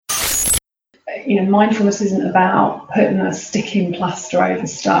mindfulness isn't about putting a sticking plaster over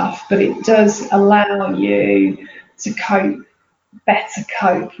stuff, but it does allow you to better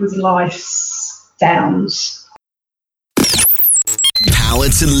cope with life's downs. Power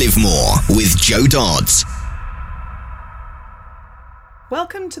to Live More with Jo Dodds.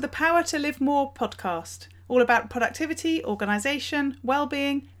 Welcome to the Power to Live More podcast, all about productivity, organisation,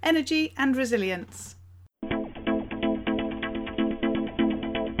 well-being, energy and resilience.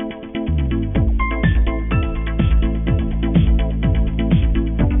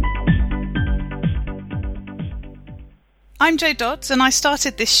 I'm Jo Dodds, and I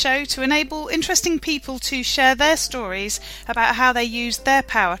started this show to enable interesting people to share their stories about how they use their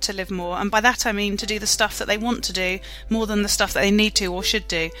power to live more, and by that I mean to do the stuff that they want to do more than the stuff that they need to or should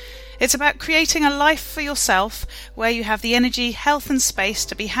do. It's about creating a life for yourself where you have the energy, health and space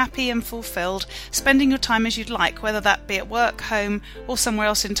to be happy and fulfilled, spending your time as you'd like, whether that be at work, home or somewhere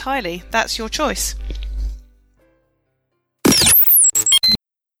else entirely. That's your choice.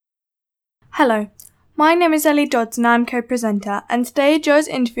 Hello. My name is Ellie Dodds and I'm co-presenter, and today Jo is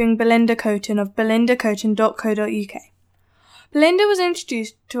interviewing Belinda Coton of belindacoton.co.uk. Belinda was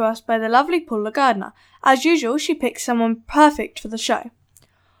introduced to us by the lovely Paula Gardner. As usual, she picked someone perfect for the show.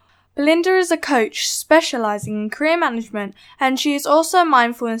 Belinda is a coach specialising in career management, and she is also a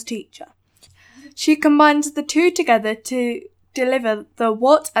mindfulness teacher. She combines the two together to deliver the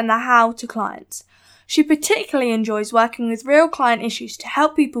what and the how to clients. She particularly enjoys working with real client issues to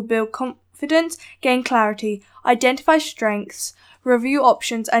help people build confidence, gain clarity, identify strengths, review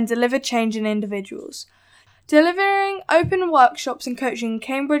options and deliver change in individuals. Delivering open workshops and coaching in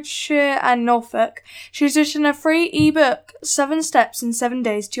Cambridgeshire and Norfolk, she's written a free ebook, 7 Steps in 7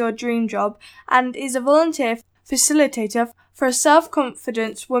 Days to Your Dream Job, and is a volunteer facilitator for a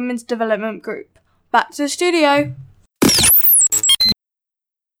self-confidence women's development group. Back to the studio.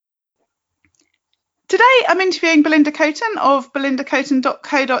 Today I'm interviewing Belinda Coton of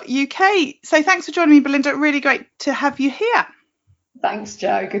belindacoton.co.uk. So thanks for joining me, Belinda. Really great to have you here. Thanks,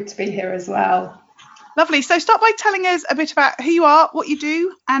 Jo. Good to be here as well. Lovely. So start by telling us a bit about who you are, what you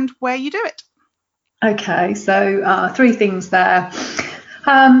do and where you do it. Okay, so 3 things there.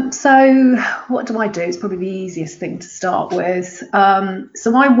 So what do I do? It's probably the easiest thing to start with.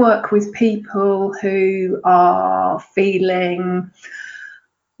 So I work with people who are feeling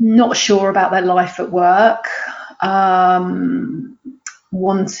not sure about their life at work,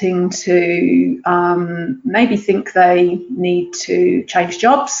 wanting to maybe think they need to change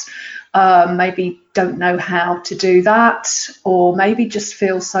jobs, maybe don't know how to do that, or maybe just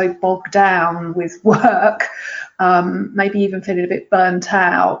feel so bogged down with work, maybe even feeling a bit burnt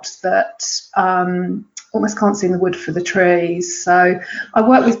out that almost can't see the wood for the trees. So I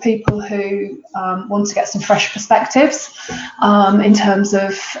work with people who want to get some fresh perspectives in terms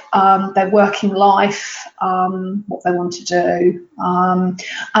of their working life, what they want to do. And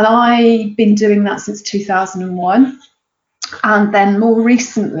I've been doing that since 2001. And then more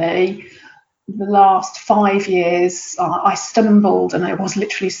recently, the last 5 years, I stumbled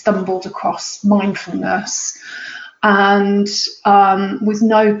across mindfulness. And with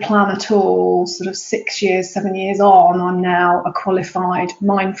no plan at all, sort of 6 years, 7 years on, I'm now a qualified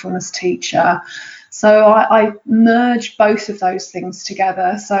mindfulness teacher. So I merge both of those things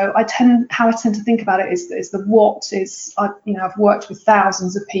together. So how I tend to think about it is the what is, I've worked with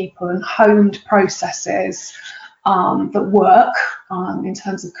thousands of people and honed processes that work in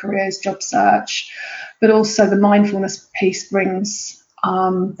terms of careers, job search, but also the mindfulness piece brings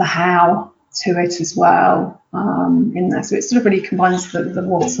the how to it as well in there. So it sort of really combines the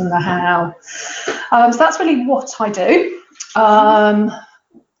what and the how. So that's really what I do.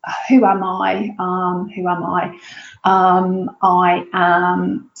 Who am I? I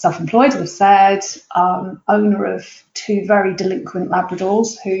am self-employed, as I've said, owner of 2 very delinquent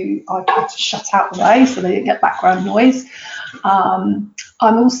Labradors who I've had to shut out the way so they don't get background noise. I'm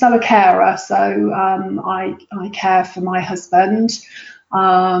also a carer, so I care for my husband.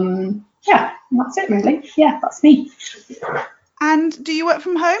 Yeah, that's it really. Yeah, that's me. And do you work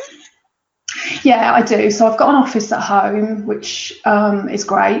from home? Yeah, I do. So I've got an office at home, which is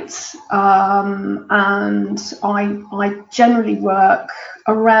great. And I generally work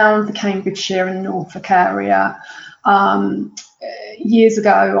around the Cambridgeshire and Norfolk area. Years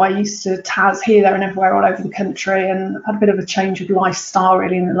ago, I used to TAS here, there and everywhere all over the country, and had a bit of a change of lifestyle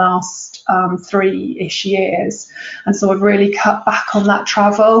really in the last 3-ish years. And so I've really cut back on that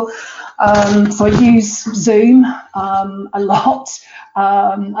travel. So I use Zoom a lot,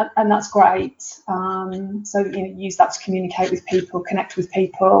 and that's great. So use that to communicate with people, connect with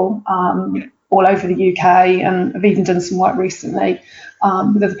people, all over the UK, and I've even done some work recently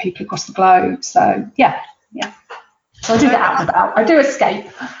with other people across the globe. So yeah. So I do get out and about. I do escape.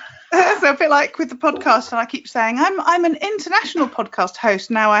 So a bit like with the podcast, and I keep saying I'm an international podcast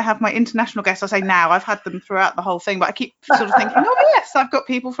host. Now I have my international guests. I say now, I've had them throughout the whole thing, but I keep sort of thinking, oh yes, I've got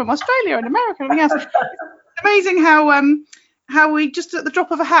people from Australia and America and everything else. It's amazing how we just at the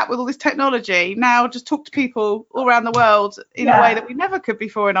drop of a hat with all this technology now just talk to people all around the world in a way that we never could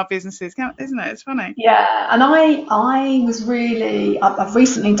before in our businesses, isn't it? It's funny. Yeah, and I was really, I've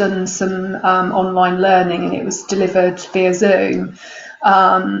recently done some online learning, and it was delivered via Zoom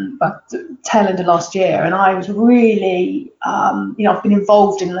tail end of last year, and I was really, I've been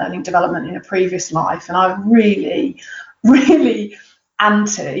involved in learning development in a previous life, and I'm really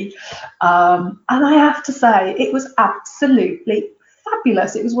anti, and I have to say it was absolutely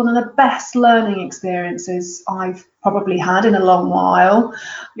fabulous. It was one of the best learning experiences I've probably had in a long while.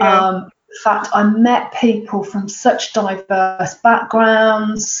 In fact, I met people from such diverse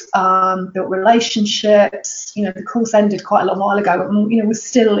backgrounds, built relationships. The course ended quite a long while ago, and we're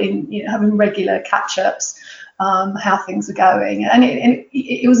still in having regular catch-ups, how things are going, and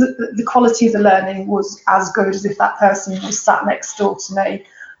it was the quality of the learning was as good as if that person was sat next door to me.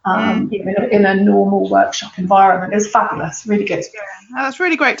 In a normal workshop environment. It was fabulous, really good. Yeah, that's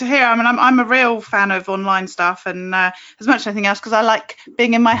really great to hear. I mean, I'm a real fan of online stuff, and as much as anything else, because I like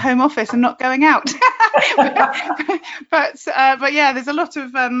being in my home office and not going out. but yeah, there's a lot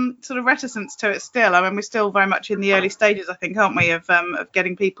of sort of reticence to it still. I mean, we're still very much in the early stages, I think, aren't we, of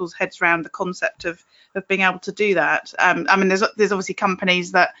getting people's heads around the concept of being able to do that. I mean, there's obviously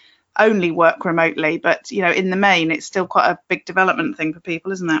companies that only work remotely, but in the main it's still quite a big development thing for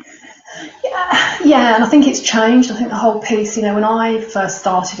people, isn't it? Yeah, and I think it's changed. I think the whole piece, when I first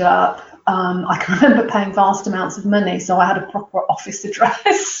started up, I can remember paying vast amounts of money, so I had a proper office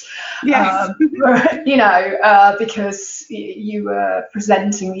address. Yes. Because you were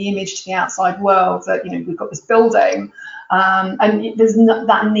presenting the image to the outside world that we've got this building, and there's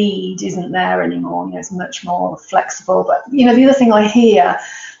that need isn't there anymore. It's much more flexible. But the other thing I hear,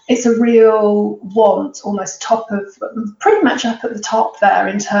 it's a real want, almost pretty much up at the top there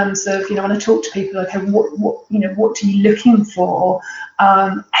in terms of, when I talk to people, okay, what are you looking for?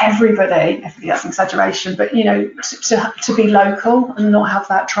 Everybody, that's an exaggeration, but to be local and not have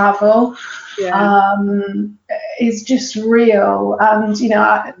that travel is just real. And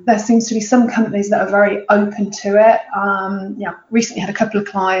there seems to be some companies that are very open to it. Recently had a couple of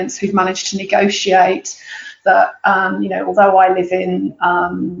clients who've managed to negotiate that, although I live in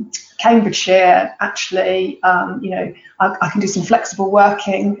Cambridgeshire, actually, I can do some flexible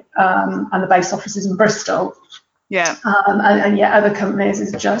working, and the base office is in Bristol. Yeah. And yet other companies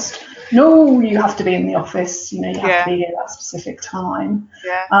is just, no, you have to be in the office, you have to be at that specific time.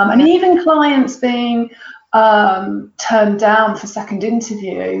 Yeah. And even clients being turned down for second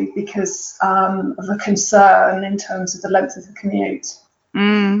interview because of a concern in terms of the length of the commute.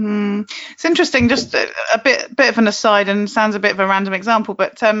 Mm-hmm. It's interesting, just a bit of an aside, and sounds a bit of a random example,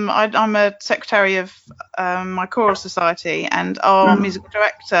 but I'm a secretary of my choral society, and our musical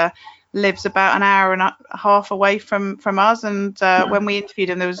director lives about an hour and a half away from us, and when we interviewed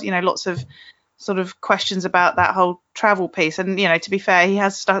him, there was lots of sort of questions about that whole travel piece, and to be fair, he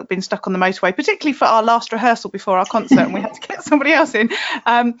has been stuck on the motorway, particularly for our last rehearsal before our concert, and we had to get somebody else in,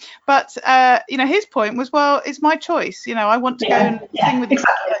 but his point was, well, it's my choice, I want to go and sing with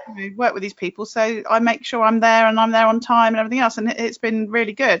work with these people, so I make sure I'm there and I'm there on time and everything else, and it's been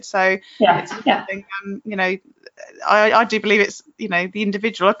really good. So it's something, I do believe it's the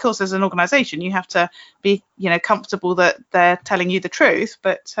individual, of course, as an organisation you have to be comfortable that they're telling you the truth,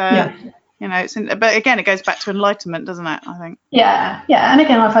 but but again, it goes back to enlightenment, doesn't it? I think. Yeah. And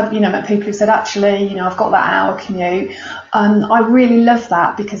again, I've had met people who said, actually, I've got that hour commute, and I really love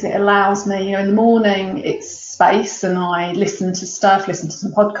that because it allows me, in the morning it's space, and I listen to stuff, listen to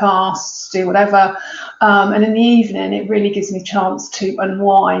some podcasts, do whatever, and in the evening it really gives me a chance to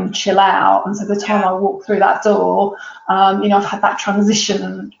unwind, chill out, and so by the time I walk through that door, I've had that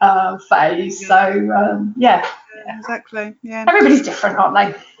transition phase. So exactly. Yeah. Everybody's different, aren't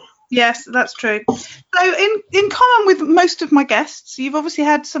they? Yes, that's true. So in common with most of my guests, you've obviously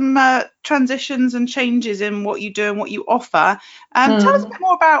had some transitions and changes in what you do and what you offer. Tell us a bit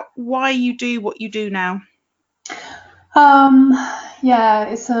more about why you do what you do now.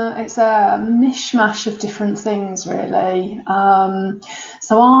 It's a mishmash of different things, really.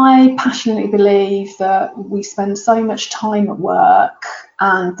 So I passionately believe that we spend so much time at work,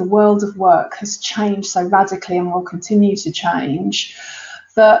 and the world of work has changed so radically and will continue to change,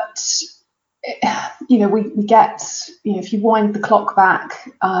 that we get, if you wind the clock back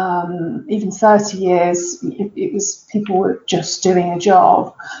even 30 years, it was people were just doing a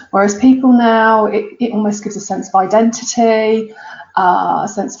job, whereas people now, it almost gives a sense of identity, a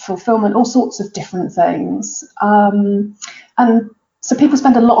sense of fulfillment, all sorts of different things. And so people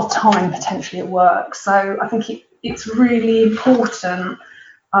spend a lot of time potentially at work. So I think it's really important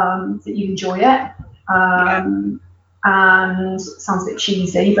that you enjoy it. And it sounds a bit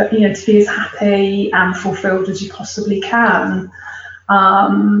cheesy, but to be as happy and fulfilled as you possibly can.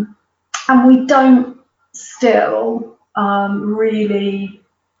 And we don't still really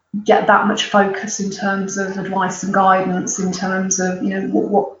get that much focus in terms of advice and guidance, in terms of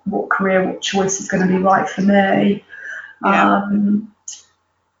what career, what choice is going to be right for me.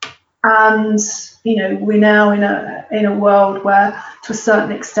 And we're now in a world where, to a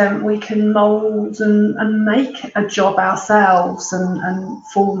certain extent, we can mould and make a job ourselves and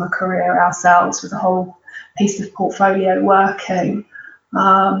form a career ourselves with a whole piece of portfolio working.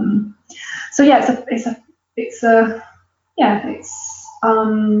 So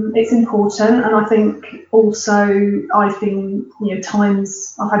it's important, and I think also I've been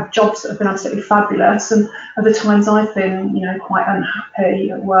times I've had jobs that have been absolutely fabulous, and other times I've been quite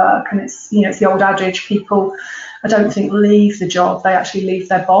unhappy at work, and it's the old adage, people I don't think leave the job, they actually leave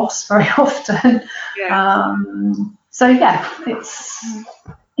their boss very often. And also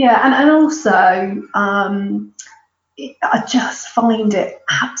I just find it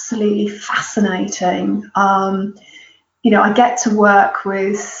absolutely fascinating. I get to work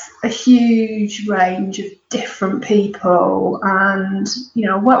with a huge range of different people, and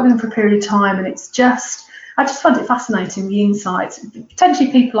I work with them for a period of time, and I just find it fascinating, the insights,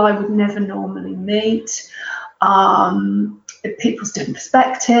 potentially people I would never normally meet, people's different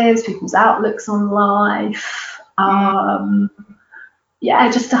perspectives, people's outlooks on life.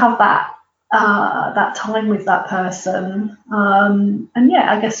 Just to have that time with that person,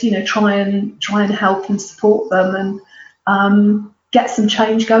 I guess try and help and support them, and get some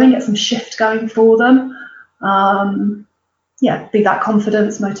change going, get some shift going for them. Be that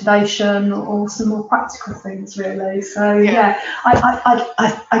confidence, motivation, or some more practical things, really. So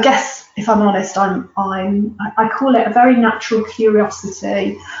I guess, if I'm honest, I call it a very natural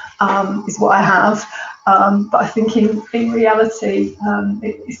curiosity, is what I have. But I think in reality,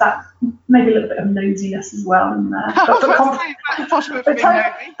 it's that maybe a little bit of nosiness as well in there.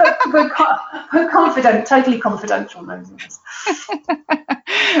 But confident, totally confidential nosiness.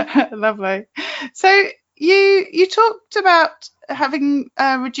 Lovely. So you talked about having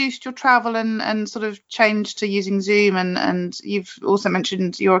reduced your travel and sort of changed to using Zoom, and you've also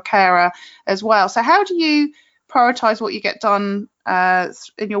mentioned you're a carer as well. So how do you prioritise what you get done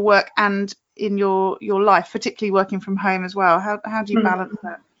in your work and in your life, particularly working from home as well? How do you balance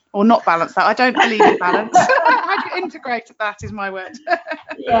that, or not balance that? I don't believe in balance. How do you integrate that, is my word.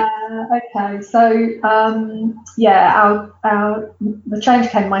 Okay. So the change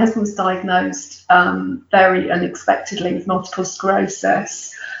came. My husband was diagnosed very unexpectedly with multiple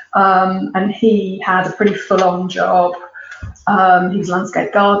sclerosis, and he had a pretty full-on job. He was a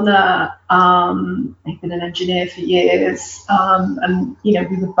landscape gardener. He'd been an engineer for years, and we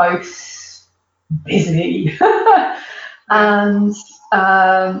were both busy. And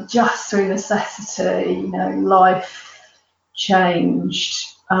just through necessity, life changed.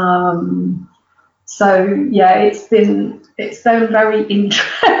 It's been very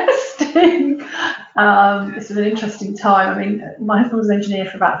interesting. This was an interesting time. I mean, my husband was an engineer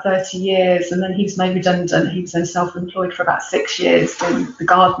for about 30 years, and then he was made redundant. He was then self-employed for about 6 years doing the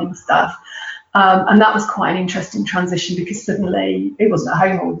gardening stuff. And that was quite an interesting transition, because suddenly he wasn't at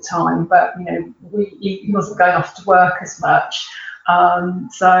home all the time, but he wasn't going off to work as much. And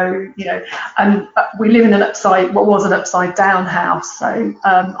we live in what was an upside down house. So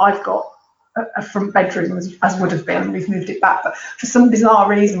I've got a front bedroom, as would have been. We've moved it back, but for some bizarre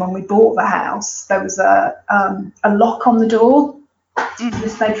reason, when we bought the house, there was a lock on the door to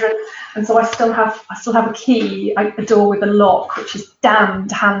this bedroom, and so I still have a key, a door with a lock, which is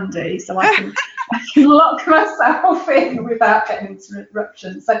damned handy, so I can lock myself in without getting into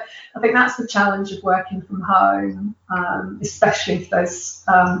interruptions. So I think that's the challenge of working from home, especially if there's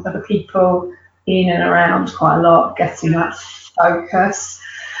other people in and around quite a lot, getting that focus.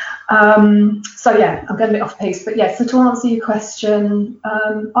 I'm going a bit off piece, but so to answer your question,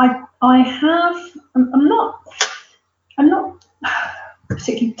 I'm not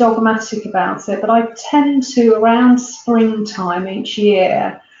particularly dogmatic about it, but I tend to, around springtime each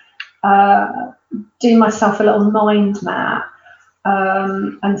year, do myself a little mind map,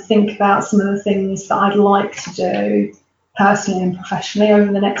 and think about some of the things that I'd like to do personally and professionally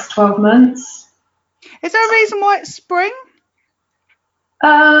over the next 12 months. Is there a reason why it's spring?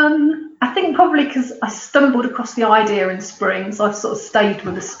 I think probably because I stumbled across the idea in spring, so I've sort of stayed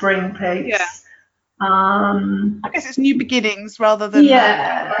with the spring piece. Yeah. I guess it's new beginnings rather than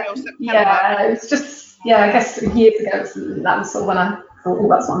January or September. Yeah, it's just, I guess years ago that was sort of when I thought, oh,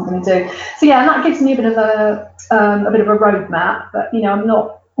 that's what I'm going to do. So yeah, and that gives me a bit of a roadmap. But I'm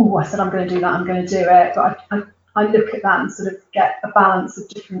not, I said I'm going to do that, I'm going to do it. But I look at that and sort of get a balance of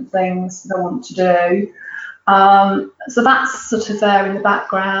different things that I want to do. So that's sort of there in the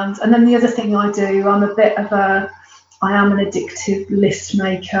background. And then the other thing I do, I am an addictive list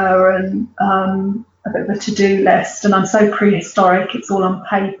maker and a bit of a to-do list, and I'm so prehistoric, it's all on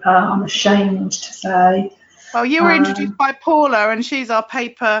paper, I'm ashamed to say. Well, you were introduced by Paula, and she's our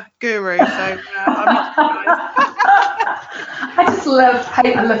paper guru, so I'm not surprised. I just love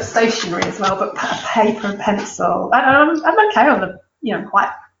paper. I love stationery as well, but paper and pencil. I'm okay on the,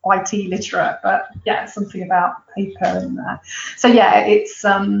 quite IT literate, but yeah, something about paper and so yeah, it's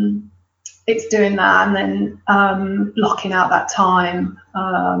doing that, and then blocking out that time.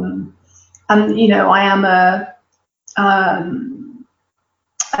 And I am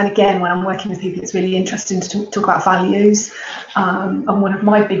and again, when I'm working with people, it's really interesting to talk about values. And one of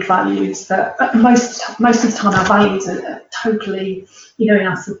my big values that most of the time our values are totally, in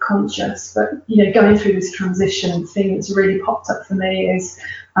our subconscious. But going through this transition, thing that's really popped up for me is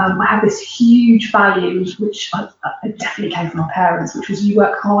I have this huge value, which I definitely came from my parents, which was you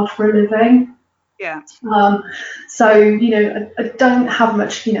work hard for a living. Yeah. So I don't have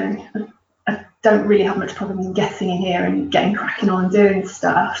much, I don't really have much problem in getting in here and getting cracking on and doing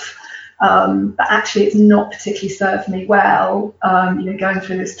stuff. But actually, it's not particularly served me well. Going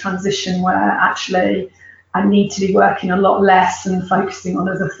through this transition where actually I need to be working a lot less and focusing on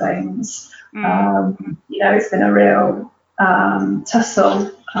other things. It's been a real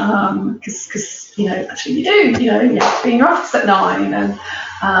tussle because actually you do. You have to be in your office at 9, and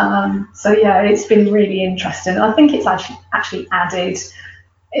so yeah, it's been really interesting. I think it's actually added.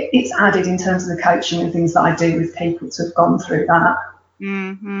 It's added in terms of the coaching and things that I do with people to have gone through that.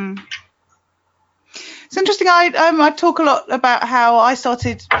 Mm-hmm. It's interesting. I talk a lot about how I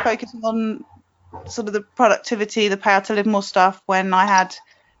started focusing on sort of the productivity, the power to live more stuff when I had,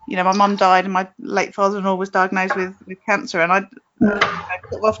 my mum died and my late father-in-law was diagnosed with cancer, and I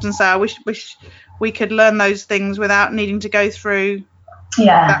often say I wish we could learn those things without needing to go through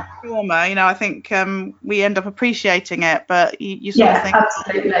that trauma. I think we end up appreciating it, but you sort of think,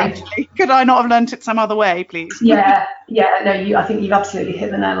 absolutely. Actually, could I not have learnt it some other way, please? No, I think you've absolutely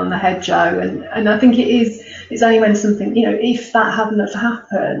hit the nail on the head, Jo, and I think it's only when something, if that hadn't have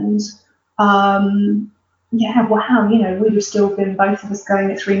happened, we'd have still been, both of us, going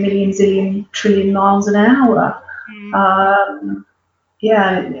at 3 million zillion trillion miles an hour. And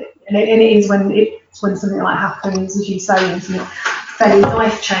it is when something like happens, as you say, and something fairly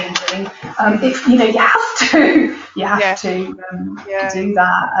life changing. You have to do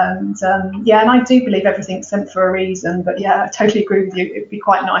that, and and I do believe everything's sent for a reason. But yeah, I totally agree with you. It'd be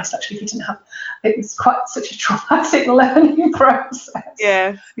quite nice actually if you didn't have. It was quite such a traumatic learning process.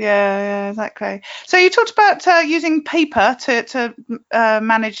 Yeah, exactly. So you talked about using paper to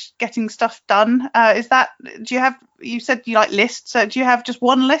manage getting stuff done. You said you like lists. So do you have just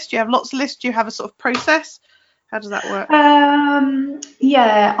one list? Do you have lots of lists? Do you have a sort of process? How does that work?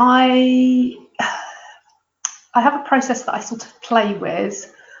 I have a process that I sort of play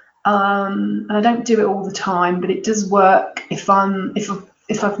with, and I don't do it all the time, but it does work if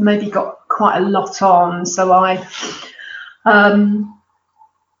I've maybe got quite a lot on. So I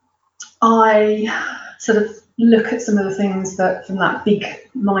sort of look at some of the things that from that big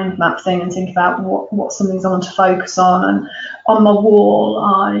mind map thing and think about what some things I want to focus on. And on my wall,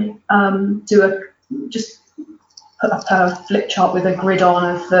 I just put up a flip chart with a grid on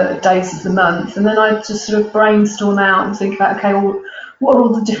of the days of the month, and then I just sort of brainstorm out and think about, okay, well, what are all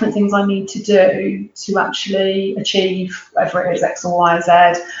the different things I need to do to actually achieve whatever it is, X or Y or Z.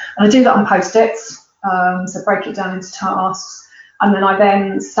 And I do that on Post-its, so break it down into tasks, and then I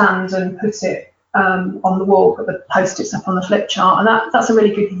then stand and put it on the wall, put the Post-its up on the flip chart, and that's a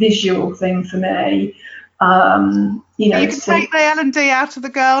really good visual thing for me. You can take the L&D out of the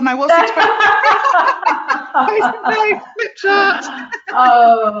girl. No, what's the flip chart?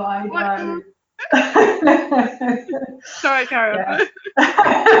 Oh, I know. Sorry, carry on.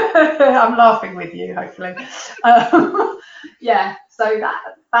 I'm laughing with you, hopefully. So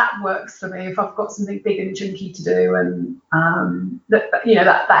that works for me if I've got something big and chunky to do, and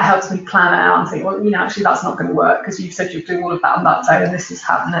that helps me plan out and think, well, actually that's not going to work because you said you'll do all of that on that day and this is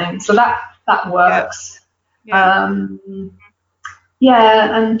happening. So that works. And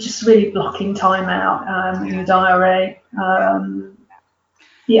just really blocking time out in your diary.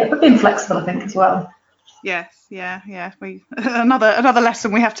 But being flexible, I think, as well. Yes, yeah. We another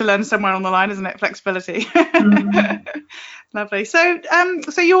lesson we have to learn somewhere on the line, isn't it? Flexibility. Lovely. So,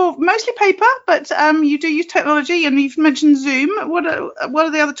 so you're mostly paper, but you do use technology, and you've mentioned Zoom. What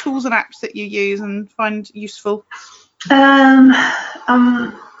are the other tools and apps that you use and find useful? I'm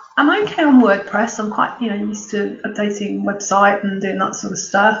okay on WordPress. I'm quite, used to updating website and doing that sort of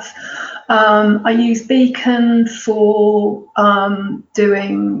stuff. I use Beacon for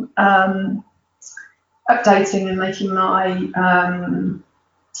doing updating and making my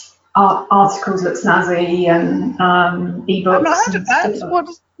articles look snazzy and ebooks. I've not heard of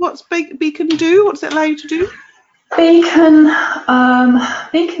that. What's Beacon do? What does it allow you to do? Beacon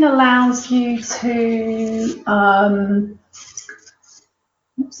allows you to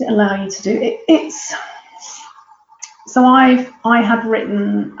what does it allow you to do? So I had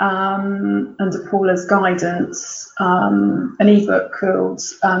written under Paula's guidance an ebook called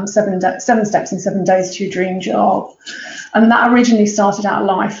 7 Steps in 7 Days to Your Dream Job, and that originally started out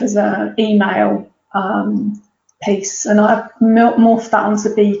life as an email piece, and I've morphed that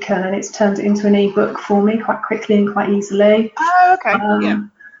onto Beacon, and it's turned it into an ebook for me quite quickly and quite easily. Oh, okay. Yeah.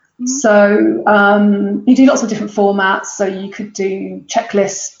 So you do lots of different formats. So you could do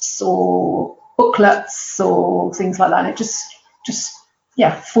checklists or booklets or things like that. And it just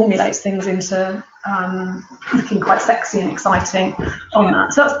formulates things into looking quite sexy and exciting on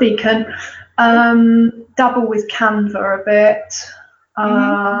that. So that's Beacon. Dabble with Canva a bit.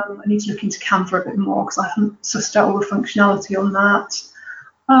 I need to look into Canva a bit more because I haven't sussed out all the functionality on that.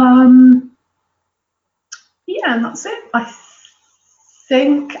 And that's it. I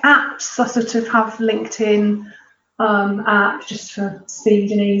think apps, I sort of have LinkedIn app just for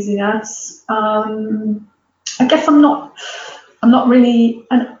speed and easiness. I guess I'm not really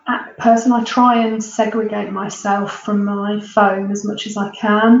an app person. I try and segregate myself from my phone as much as I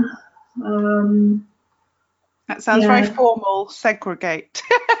can. That sounds very formal. Segregate.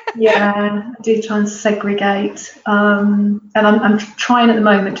 I do try and segregate, and I'm trying at the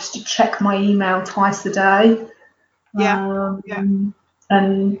moment just to check my email twice a day.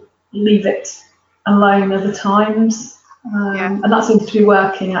 And leave it alone other times, and that seems to be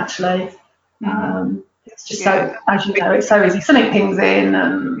working actually. It's just so, as you know, it's so easy. Something pings in,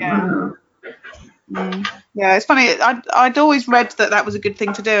 and it's funny. I'd always read that was a good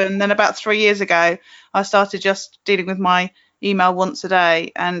thing to do, and then about 3 years ago, I started just dealing with my email once a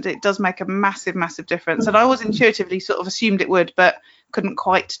day, and it does make a massive difference. And I always intuitively sort of assumed it would, but couldn't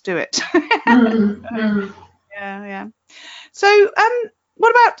quite do it. So,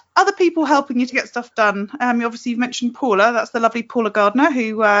 what about other people helping you to get stuff done? Obviously, you've mentioned Paula. That's the lovely Paula Gardner,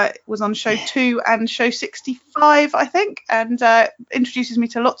 who was on show 2 and show 65, I think, and introduces me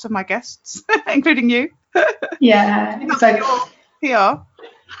to lots of my guests, including you. So PR.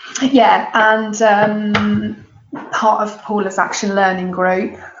 And part of Paula's Action Learning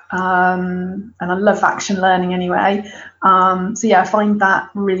group, and I love Action Learning anyway. I find that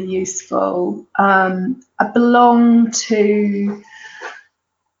really useful. I belong to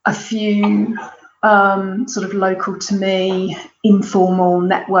a few sort of local to me informal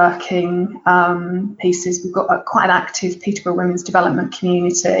networking pieces. We've got quite an active Peterborough Women's Development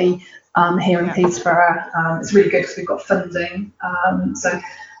community here in Peterborough. It's really good because we've got funding. So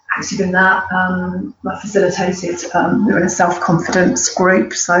active in that. I facilitated, we were in a self-confidence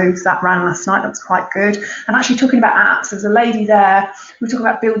group, so that ran last night. That was quite good. And actually talking about apps, there's a lady there, we were talking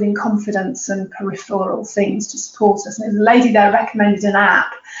about building confidence and peripheral things to support us, and there's a lady there recommended an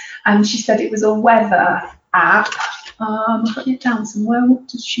app, and she said it was a weather app. I've got it down somewhere. What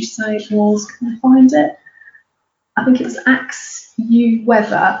did she say it was? Can I find it? I think it was AXU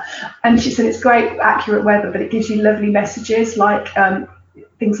Weather, and she said it's great, accurate weather, but it gives you lovely messages like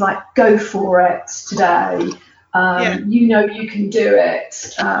things like "go for it today," you know you can do it,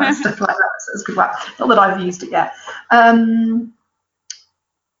 stuff like that. So it's good. Well, not that I've used it yet. And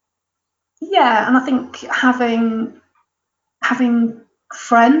I think having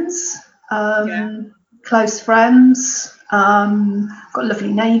friends, close friends. Got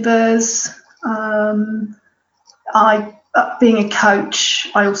lovely neighbours. Being a coach,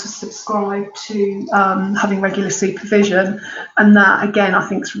 I also subscribe to having regular supervision, and that again I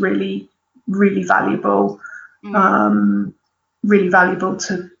think is really, really valuable. Really valuable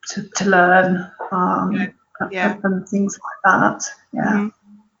to learn and things like that.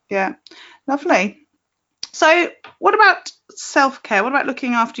 Lovely. So what about self-care? What about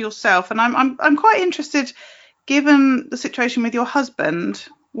looking after yourself? And I'm quite interested, given the situation with your husband,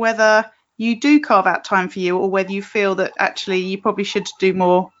 whether you do carve out time for you, or whether you feel that actually you probably should do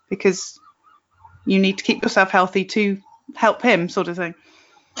more because you need to keep yourself healthy to help him, sort of thing.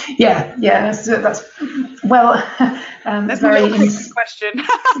 Yeah, that's well, That's very a little question.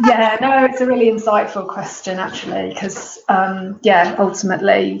 Yeah, no, it's a really insightful question actually, because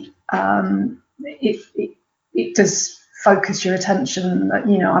ultimately it does focus your attention that,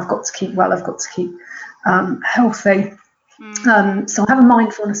 you know, I've got to keep well, I've got to keep healthy. So I have a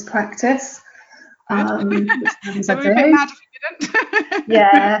mindfulness practice. Which so we're a bit mad if you didn't.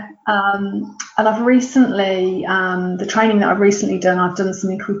 Yeah, and I've recently, the training that I've recently done, I've done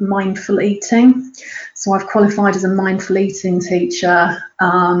something called mindful eating. So I've qualified as a mindful eating teacher,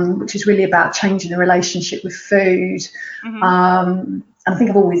 which is really about changing the relationship with food. And I think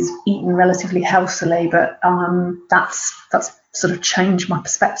I've always eaten relatively healthily, but that's sort of changed my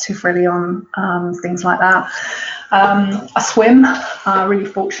perspective really on things like that. I swim. Really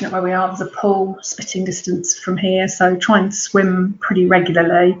fortunate where we are. There's a pool spitting distance from here, so try and swim pretty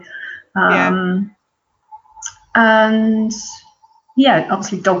regularly. And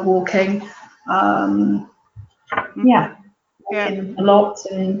obviously dog walking. Walking a lot,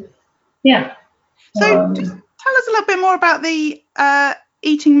 and So tell us a little bit more about the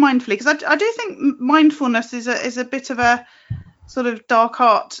eating mindfully, because I do think mindfulness is a bit of a sort of dark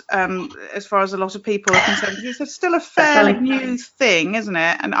art as far as a lot of people are concerned, because it's still a fairly new thing, isn't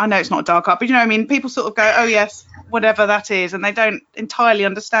it? And I know it's not a dark art, but you know what I mean, people sort of go, oh yes, whatever that is, and they don't entirely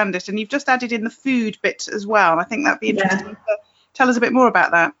understand it. And you've just added in the food bit as well, and I think that'd be interesting to tell us a bit more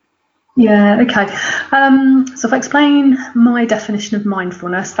about that. Yeah, okay. So if I explain my definition of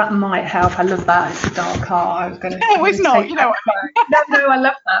mindfulness, that might help. I love that. It's a dark art. I was going to. No, it's not. You know what I mean. No, I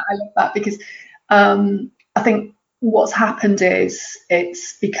love that. I love that because I think what's happened is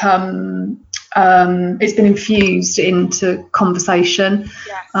it's become it's been infused into conversation.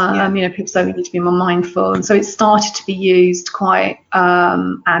 Yes, you know, people say we need to be more mindful, and so it started to be used quite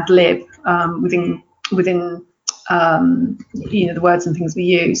ad lib within you know, the words and things we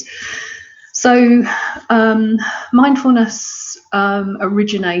use. So mindfulness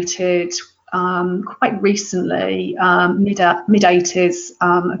originated quite recently, mid 80s.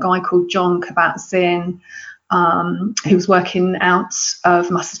 A guy called Jon Kabat-Zinn, who was working out of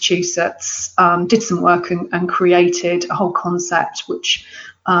Massachusetts, did some work and created a whole concept which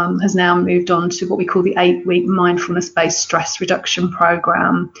has now moved on to what we call the 8-week mindfulness-based stress reduction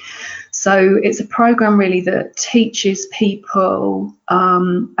program. So it's a program really that teaches people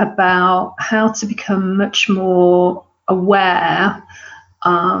about how to become much more aware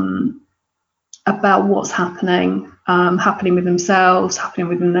about what's happening with themselves, happening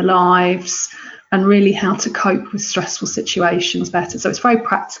within their lives, and really how to cope with stressful situations better. So it's very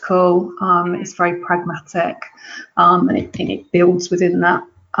practical, it's very pragmatic, and it builds within that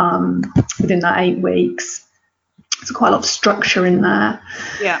 8 weeks. There's quite a lot of structure in there.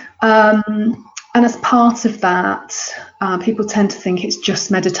 Yeah. And as part of that, people tend to think it's just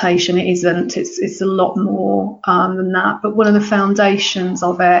meditation. It isn't. It's a lot more than that. But one of the foundations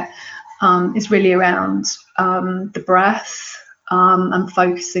of it is really around the breath and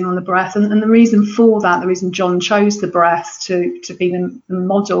focusing on the breath. And the reason for that, the reason Jon chose the breath to be the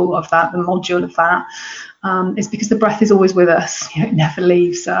model of that, the module of that, is because the breath is always with us. You know, it never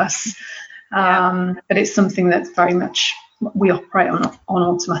leaves us. But it's something that's very much, we operate on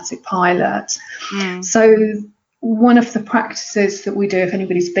automatic pilot. So one of the practices that we do, if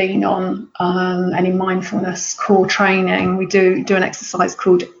anybody's been on any mindfulness core training, we do an exercise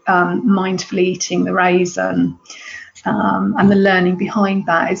called mindfully eating the raisin. And the learning behind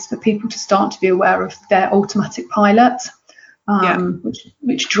that is for people to start to be aware of their automatic pilot,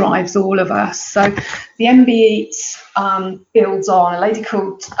 which drives all of us. So the MB Eat builds on a lady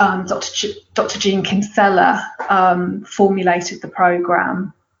called Dr. Jean Kinsella formulated the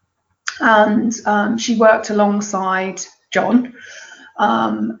program, and she worked alongside Jon,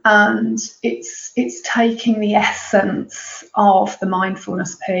 and it's taking the essence of the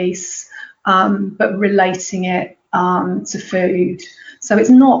mindfulness piece, but relating it to food. So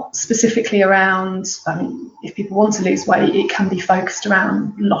it's not specifically around, if people want to lose weight, it can be focused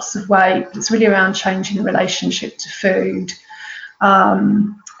around loss of weight. It's really around changing the relationship to food,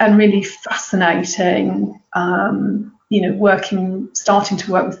 and really fascinating, you know, starting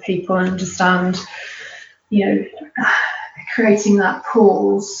to work with people and understand, you know, creating that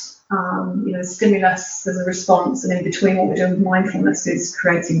pause, you know, stimulus as a response, and in between what we're doing with mindfulness is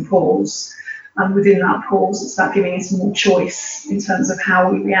creating pause. And within that pause, it's about giving us more choice in terms of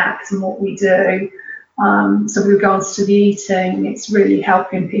how we react and what we do. So with regards to the eating, it's really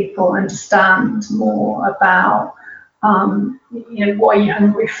helping people understand more about what are you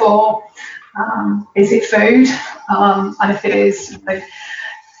hungry for? Is it food? And if it is,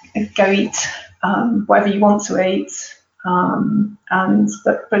 go eat whatever you want to eat.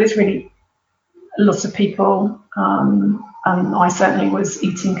 But it's really lots of people, and I certainly was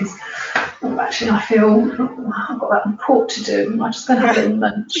eating because actually I feel I've got that report to do. I'm just going to have a little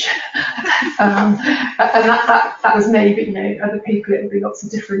lunch, and that was me. But other people, it would be lots of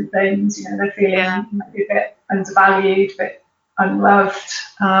different things. They're feeling maybe a bit undervalued, a bit unloved,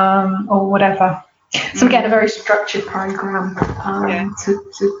 or whatever. So again, a very structured program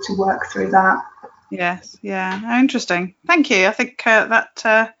to work through that. Yes, yeah, interesting. Thank you. I think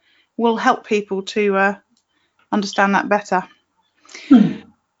that will help people to understand that better.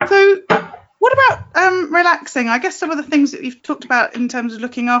 So what about relaxing? I guess some of the things that you've talked about in terms of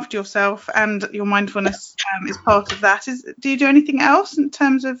looking after yourself and your mindfulness is part of that. Do you do anything else in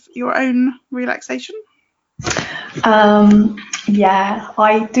terms of your own relaxation? Yeah,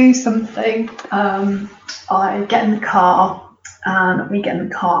 I do something. I get in the car, and we get in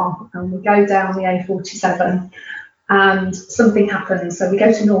the car and we go down the A47, and something happens. So we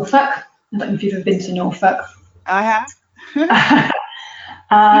go to Norfolk. I don't know if you've ever been to Norfolk. I have.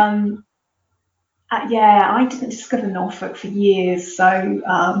 Yeah, I didn't discover Norfolk for years. So,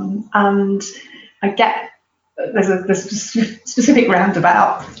 and I get there's a specific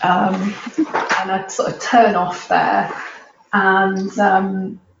roundabout, and I sort of turn off there, and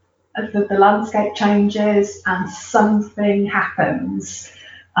the landscape changes and something happens.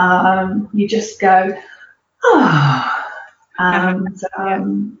 You just go, and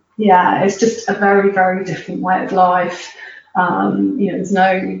it's just a very, very different way of life. There's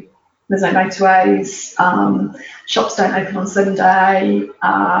no motorways. Shops don't open on Sunday.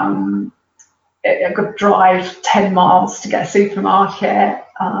 I've got to drive 10 miles to get a supermarket.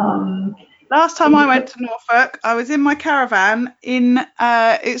 Last time I went to Norfolk, I was in my caravan in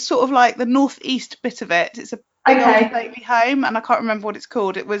it's sort of like the northeast bit of it. It's a big old stately home, and I can't remember what it's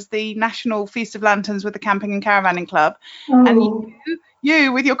called. It was the National Feast of Lanterns with the Camping and Caravanning Club. And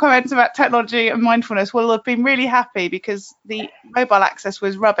you, with your comments about technology and mindfulness, will have been really happy because the mobile access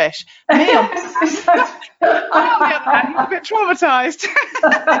was rubbish. Me, on the other hand, was a bit traumatised.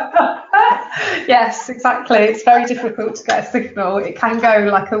 Yes, exactly. It's very difficult to get a signal. It can go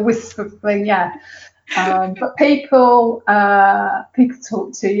like a wisp of thing, but people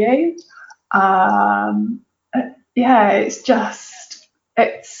talk to you.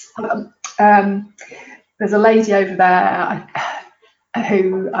 There's a lady over there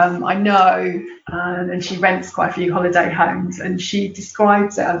who I know, and she rents quite a few holiday homes, and she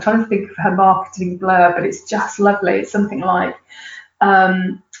describes it. I'm trying to think of her marketing blurb, but it's just lovely. It's something like,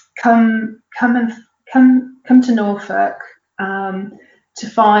 come to Norfolk to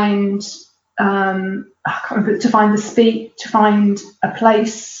find to find a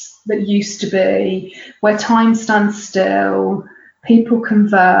place that used to be where time stands still, people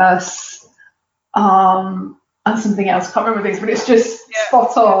converse, and something else. I can't remember things, but it's just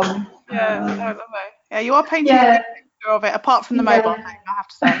spot on. Yeah, I love it. Yeah, you are painting a picture of it, apart from the mobile thing, I have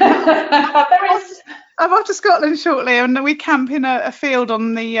to say. I'm off to Scotland shortly, and we camp in a field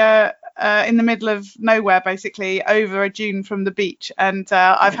on the in the middle of nowhere, basically, over a dune from the beach, and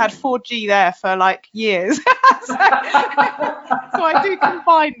I've had 4G there for like years. so I do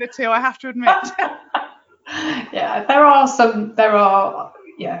combine the two, I have to admit.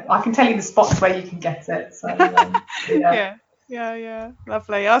 I can tell you the spots where you can get it. So yeah,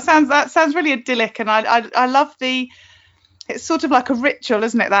 lovely. That sounds really idyllic, and I love it's sort of like a ritual,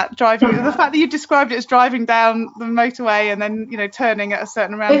 isn't it? That driving, the fact that you described it as driving down the motorway and then turning at a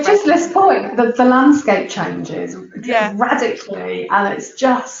certain roundabout. It's just this point, the landscape changes radically, and it's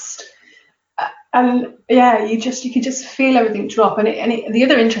just. You can just feel everything drop, and the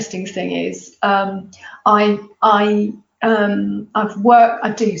other interesting thing is, I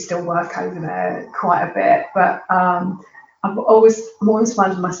do still work over there quite a bit, but I'm always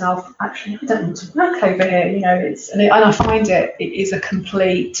finding myself, actually, I don't want to work over here, and I find it is a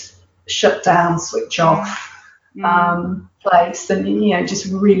complete shutdown, switch off place, and just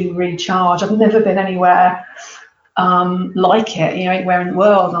really recharge. I've never been anywhere like it, anywhere in the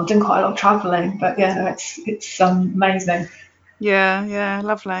world, and I've done quite a lot of travelling, but it's amazing. Yeah,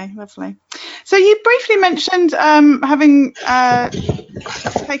 lovely. So you briefly mentioned having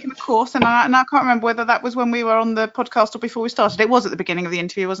taken a course, and I can't remember whether that was when we were on the podcast or before we started. It was at the beginning of the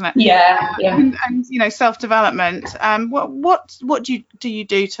interview, wasn't it? Yeah. And self-development. What do you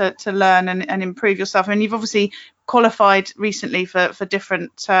do to learn and improve yourself? I mean, you've obviously qualified recently for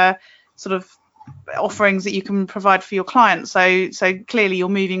different sort of offerings that you can provide for your clients. So clearly you're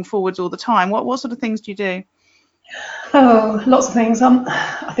moving forwards all the time. What sort of things do you do? Oh, lots of things.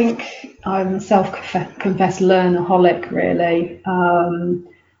 I think I'm a self-confessed learnaholic, really.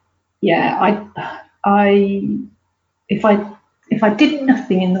 Yeah, I, if I, if I did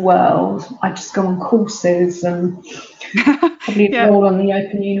nothing in the world, I'd just go on courses and probably enroll on the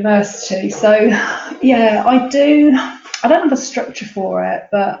Open University. So, yeah, I do. I don't have a structure for it,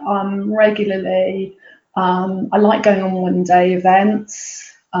 but regularly, I like going on one-day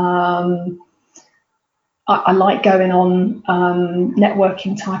events. I like going on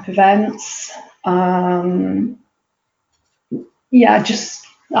networking type events. Yeah,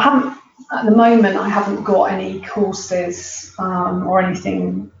 I haven't at the moment. I haven't got any courses or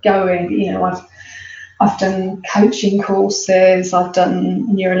anything going. You know, I've done coaching courses. I've done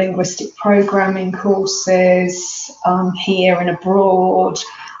neurolinguistic programming courses here and abroad.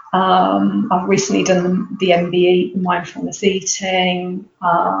 I've recently done the MBE, mindfulness eating.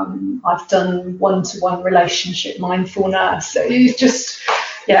 I've done one-to-one relationship mindfulness. So it's just,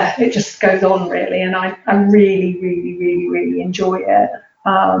 yeah, it just goes on really, and I really, really, really, really enjoy it.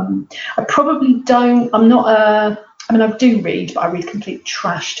 I probably don't. I'm not a. I mean, I do read, but I read complete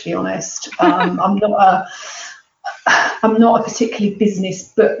trash, to be honest. I'm not a particularly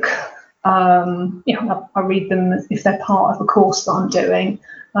business book. You know, I read them if they're part of a course that I'm doing.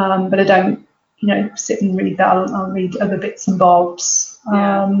 But I don't, you know, sit and read that. I'll read other bits and bobs.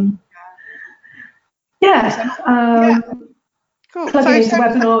 Cool. Plugging into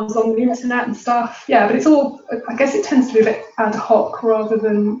webinars on the internet and stuff. Yeah, but it's all, I guess it tends to be a bit ad hoc rather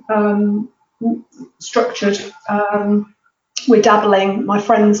than structured. We're dabbling. My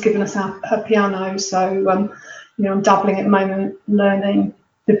friend's given us her piano, so you know, I'm dabbling at the moment, learning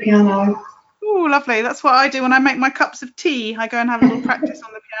the piano. Oh, lovely. That's what I do when I make my cups of tea. I go and have a little practice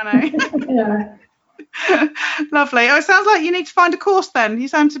on the piano. Yeah. Lovely. Oh, it sounds like you need to find a course then. You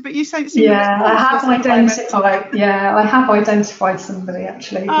seem yeah, I have identified. Yeah, I have identified somebody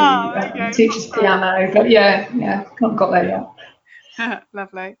actually who teaches piano, but yeah, not got there yet.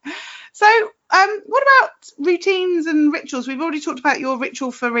 Lovely. So, what about routines and rituals? We've already talked about your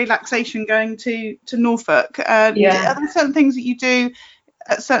ritual for relaxation, going to Norfolk. Are there certain things that you do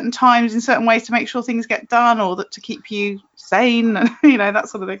at certain times in certain ways to make sure things get done, or that to keep you sane, and you know, that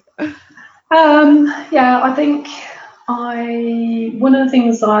sort of thing? Yeah, I think one of the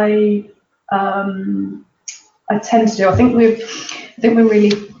things I tend to do. I think we're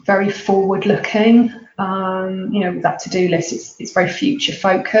really very forward looking. You know, with that to-do list, it's very future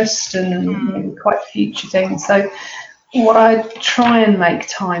focused and you know, quite future things. So what I try and make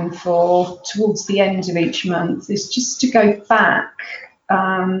time for towards the end of each month is just to go back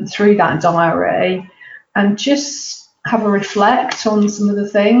through that diary and just have a reflect on some of the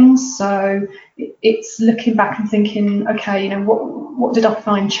things. So it's looking back and thinking, okay, you know, what did I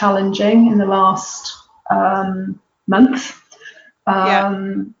find challenging in the last month?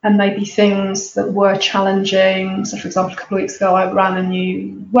 And maybe things that were challenging. So for example, a couple of weeks ago I ran a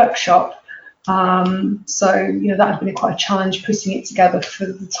new workshop. So, you know, that had been quite a challenge putting it together for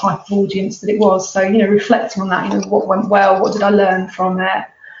the type of audience that it was. So, you know, reflecting on that, you know, what went well, what did I learn from it?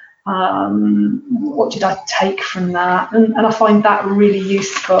 What did I take from that? And I find that really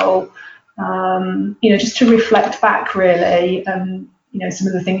useful, you know, just to reflect back really, and, you know, some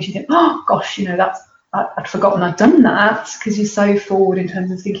of the things you think, oh gosh, you know, I'd forgotten I'd done that, because you're so forward in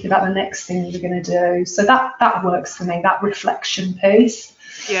terms of thinking about the next thing you're going to do. So that works for me, that reflection piece.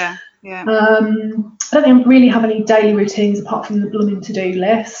 Yeah. I don't think I really have any daily routines apart from the blooming to-do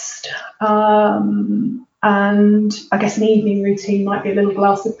list. And I guess an evening routine might be a little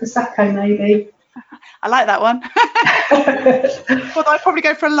glass of Prosecco, maybe. I like that one. Well, I'd probably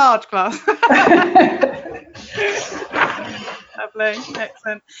go for a large glass. Lovely,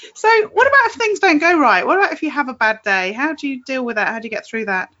 excellent. So what about if things don't go right? What about if you have a bad day? How do you deal with that? How do you get through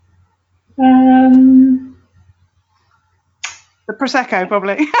that? The Prosecco,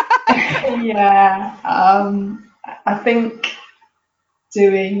 probably. Yeah, I think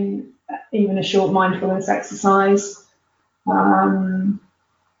doing even a short mindfulness exercise, one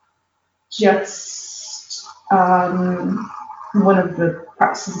of the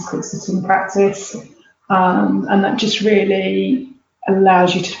practices is called sitting practice, and that just really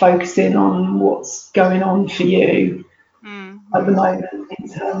allows you to focus in on what's going on for you at the moment, in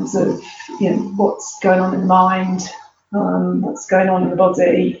terms of, you know, what's going on in the mind, what's going on in the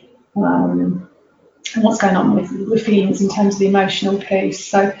body, and what's going on with the feelings in terms of the emotional piece.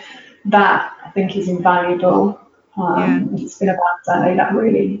 So that, I think, is invaluable. If it's been a bad day, that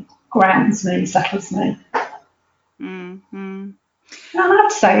really grounds me, settles me. And I have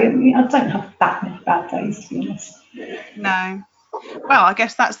to say, I don't have that many bad days, to be honest. No. Well, I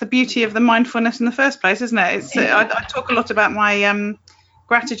guess that's the beauty of the mindfulness in the first place, isn't it? It's I talk a lot about my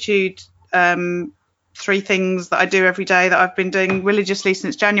gratitude 3 things that I do every day that I've been doing religiously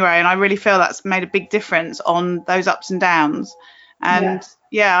since January, and I really feel that's made a big difference on those ups and downs. And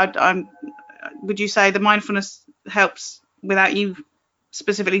would you say the mindfulness helps without you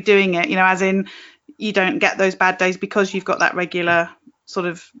specifically doing it, as in you don't get those bad days because you've got that regular sort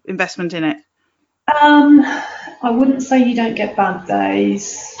of investment in it? I wouldn't say you don't get bad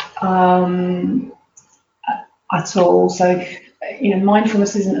days at all. So,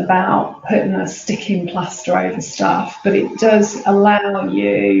 mindfulness isn't about putting a sticking plaster over stuff, but it does allow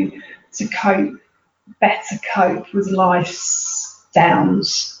you to better cope with life's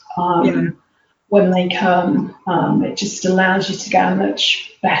downs when they come. It just allows you to get a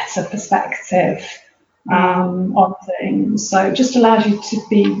much better perspective on things. So it just allows you to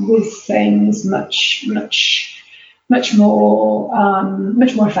be with things much more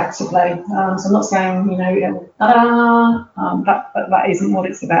effectively. So I'm not saying that isn't what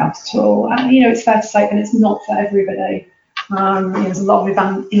it's about at all. And it's fair to say, and it's not for everybody. There's a lot of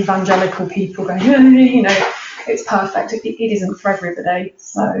evangelical people going, it's perfect. It isn't for everybody.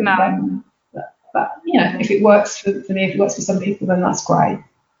 So, no. but if it works for me, if it works for some people, then that's great.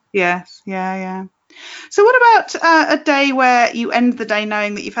 Yes, yeah. So what about a day where you end the day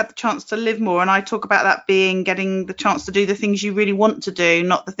knowing that you've had the chance to live more? And I talk about that being getting the chance to do the things you really want to do,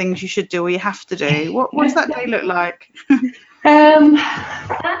 not the things you should do or you have to do. What does that day look like?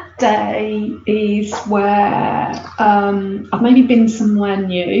 That day is where I've maybe been somewhere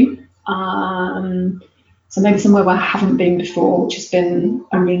new. So maybe somewhere where I haven't been before, which has been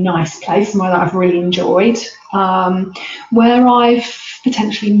a really nice place, somewhere that I've really enjoyed, where I've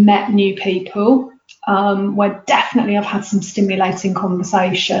potentially met new people, where definitely I've had some stimulating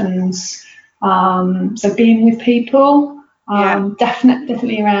conversations. So being with people,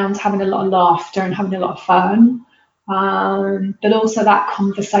 definitely around having a lot of laughter and having a lot of fun, but also that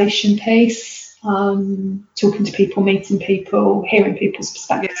conversation piece, talking to people, meeting people, hearing people's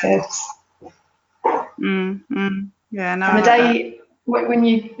perspectives. Yeah, no. And the day when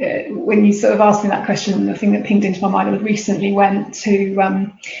you sort of asked me that question, the thing that pinged into my mind, I recently went to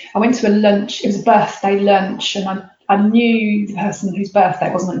a lunch. It was a birthday lunch, and I knew the person whose birthday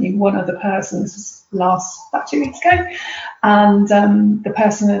it was, and I knew one other person. This was about 2 weeks ago, and the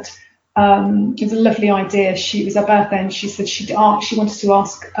person had. It was a lovely idea. It was her birthday, and she said she wanted to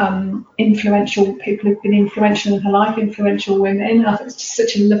ask influential people who've been influential in her life, influential women, and I thought it was just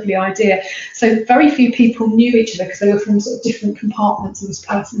such a lovely idea. So very few people knew each other because they were from sort of different compartments of this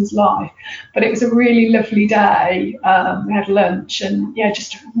person's life. But it was a really lovely day. We had lunch, and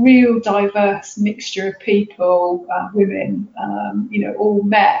just a real diverse mixture of people, women, all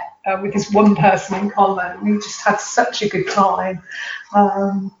met with this one person in common. We just had such a good time.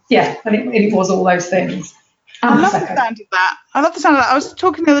 And it was all those things. I love the sound of that. I was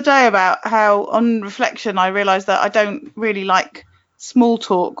talking the other day about how, on reflection, I realised that I don't really like small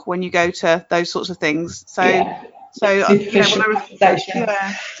talk when you go to those sorts of things. So when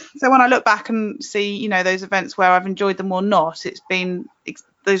I look back and see, those events where I've enjoyed them or not, it's been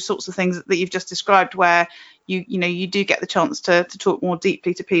those sorts of things that you've just described, where you do get the chance to talk more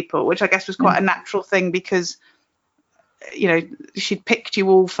deeply to people, which I guess was quite a natural thing because she'd picked you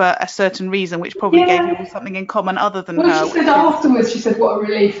all for a certain reason, which probably gave you all something in common other than her. She said afterwards, she said, what a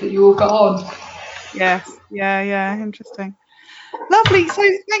relief that you all got on. Yes, yeah, interesting. Lovely. So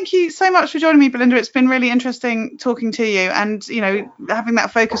thank you so much for joining me, Belinda. It's been really interesting talking to you, and having that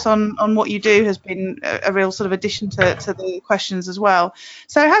focus on what you do has been a real sort of addition to the questions as well.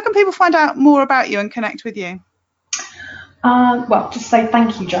 So how can people find out more about you and connect with you? Well, just say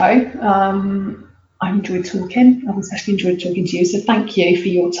thank you, Jo. I enjoyed talking. I've especially enjoyed talking to you, so thank you for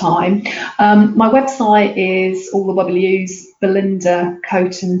your time. My website is all the W's,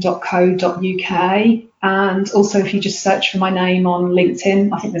 belindacoton.co.uk, and also if you just search for my name on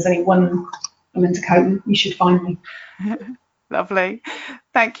LinkedIn, I think there's only one Belinda Coton, you should find me. Lovely.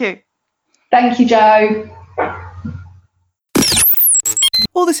 Thank you. Thank you, Jo.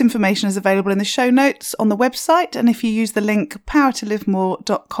 All this information is available in the show notes on the website, and if you use the link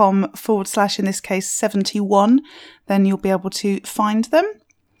powertolivemore.com / in this case 71, then you'll be able to find them.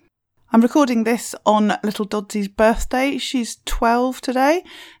 I'm recording this on little Dodsey's birthday. She's 12 today,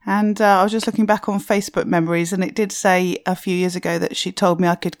 and I was just looking back on Facebook memories, and it did say a few years ago that she told me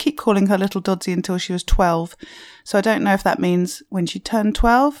I could keep calling her little Dodsey until she was 12. So I don't know if that means when she turned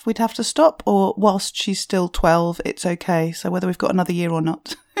 12 we'd have to stop, or whilst she's still 12 it's okay. So whether we've got another year or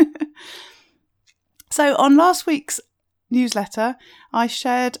not. So on last week's newsletter I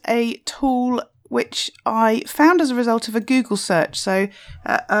shared a tool which I found as a result of a Google search. So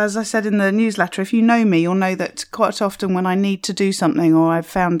as I said in the newsletter, if you know me, you'll know that quite often when I need to do something, or I've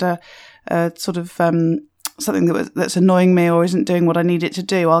found a sort of something that's annoying me or isn't doing what I need it to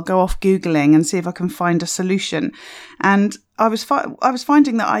do, I'll go off Googling and see if I can find a solution. And I was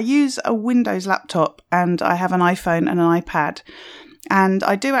finding that I use a Windows laptop and I have an iPhone and an iPad. And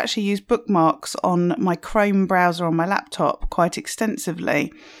I do actually use bookmarks on my Chrome browser on my laptop quite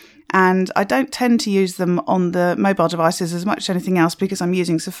extensively. And I don't tend to use them on the mobile devices as much as anything else because I'm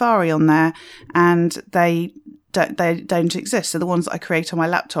using Safari on there and they don't exist. So the ones that I create on my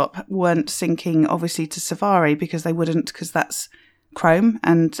laptop weren't syncing obviously to Safari because they wouldn't, because that's Chrome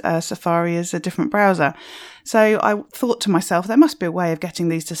and Safari is a different browser. So I thought to myself, there must be a way of getting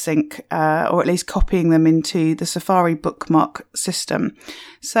these to sync, or at least copying them into the Safari bookmark system.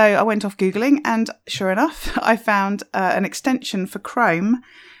 So I went off Googling and sure enough, I found an extension for Chrome,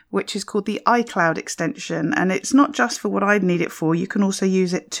 which is called the iCloud extension. And it's not just for what I need it for. You can also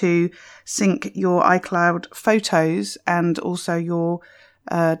use it to sync your iCloud photos and also your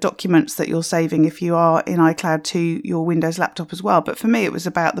documents that you're saving if you are in iCloud to your Windows laptop as well. But for me, it was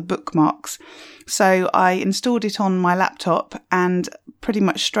about the bookmarks. So I installed it on my laptop and pretty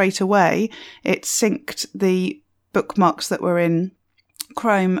much straight away, it synced the bookmarks that were in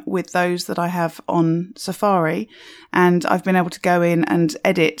Chrome with those that I have on Safari, and I've been able to go in and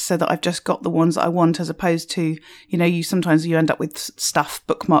edit so that I've just got the ones that I want, as opposed to, you sometimes you end up with stuff,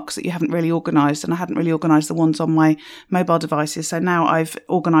 bookmarks that you haven't really organised, and I hadn't really organised the ones on my mobile devices. So now I've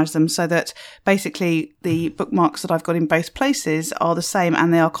organised them so that basically the bookmarks that I've got in both places are the same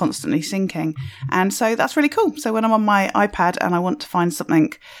and they are constantly syncing. And so that's really cool. So when I'm on my iPad and I want to find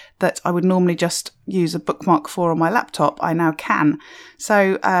something that I would normally just use a bookmark for on my laptop, I now can.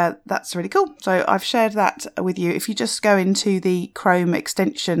 So that's really cool. So I've shared that with you. If you just go into the Chrome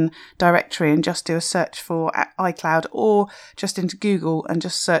extension directory and just do a search for iCloud, or just into Google and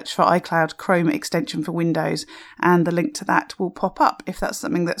just search for iCloud Chrome extension for Windows, and the link to that will pop up if that's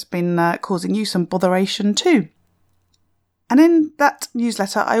something that's been causing you some botheration too. And in that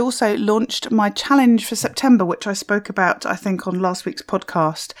newsletter, I also launched my challenge for September, which I spoke about, I think, on last week's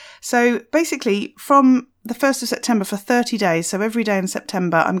podcast. So basically, from the 1st of September for 30 days, so every day in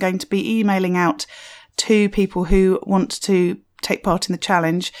September, I'm going to be emailing out to people who want to take part in the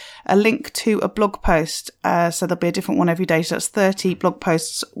challenge a link to a blog post. So there'll be a different one every day. So that's 30 blog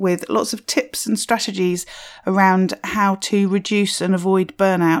posts with lots of tips and strategies around how to reduce and avoid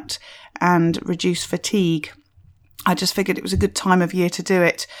burnout and reduce fatigue. I just figured it was a good time of year to do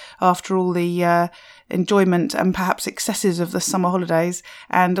it after all the enjoyment and perhaps excesses of the summer holidays,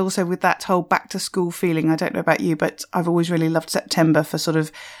 and also with that whole back to school feeling. I don't know about you, but I've always really loved September for sort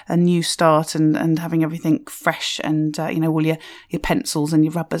of a new start and having everything fresh and, all your pencils and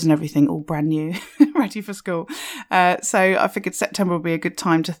your rubbers and everything all brand new, ready for school. So I figured September would be a good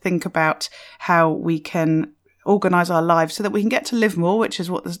time to think about how we can organise our lives so that we can get to live more, which is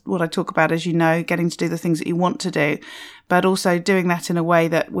what I talk about, as you know, getting to do the things that you want to do, but also doing that in a way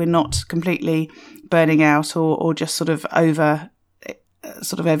that we're not completely burning out or just sort of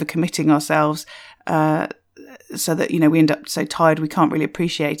overcommitting ourselves, so that, we end up so tired we can't really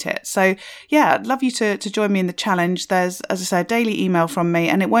appreciate it. So yeah, I'd love you to join me in the challenge. There's, as I say, a daily email from me,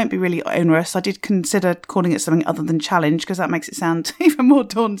 and it won't be really onerous. I did consider calling it something other than challenge because that makes it sound even more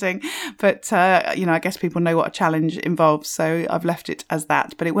daunting. But, I guess people know what a challenge involves. So I've left it as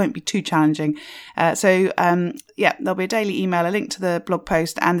that, but it won't be too challenging. There'll be a daily email, a link to the blog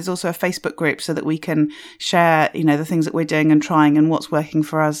post, and there's also a Facebook group so that we can share, the things that we're doing and trying and what's working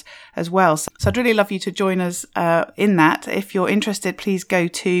for us as well. So I'd really love you to join us in that. If you're interested, please go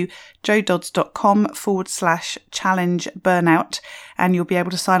to joedodds.com/challenge burnout and you'll be able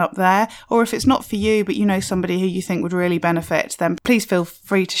to sign up there. Or if it's not for you, but you know somebody who you think would really benefit, then please feel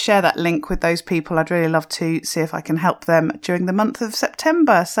free to share that link with those people. I'd really love to see if I can help them during the month of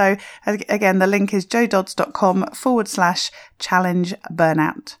September. So again, the link is joedodds.com/challenge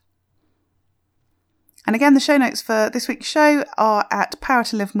burnout. And again, the show notes for this week's show are at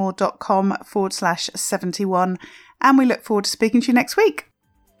powertolivemore.com/71. And we look forward to speaking to you next week.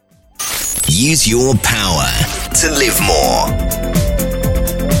 Use your power to live more.